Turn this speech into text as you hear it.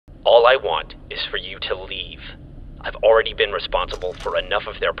All I want is for you to leave. I've already been responsible for enough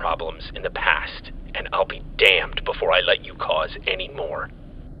of their problems in the past, and I'll be damned before I let you cause any more.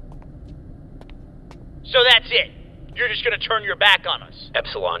 So that's it? You're just gonna turn your back on us?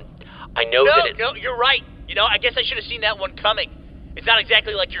 Epsilon, I know that No, you're right. I guess I should have seen that one coming. It's not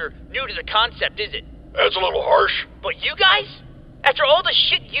exactly like you're new to the concept, is it? That's a little harsh. But you guys? After all the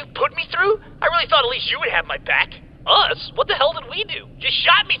shit you put me through, I really thought at least you would have my back. Us? What the hell did we do? You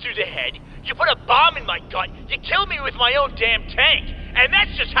shot me through the head, you put a bomb in my gut, you killed me with my own damn tank, and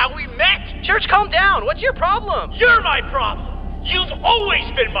that's just how we met! Church, calm down. What's your problem? You're my problem! You've always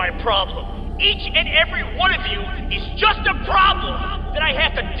been my problem! Each and every one of you is just a problem that I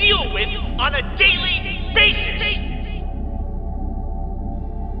have to deal with on a daily basis!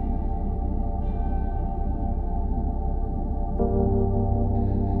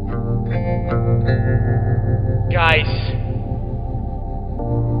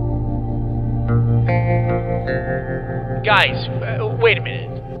 Guys, wait a minute.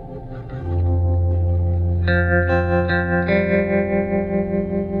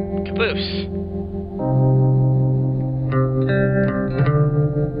 Caboose.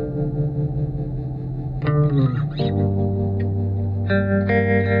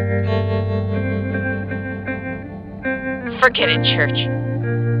 Forget it, Church.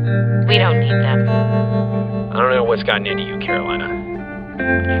 We don't need them. I don't know what's gotten into you, Carolina.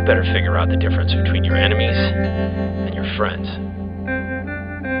 You better figure out the difference between your enemies and your friends.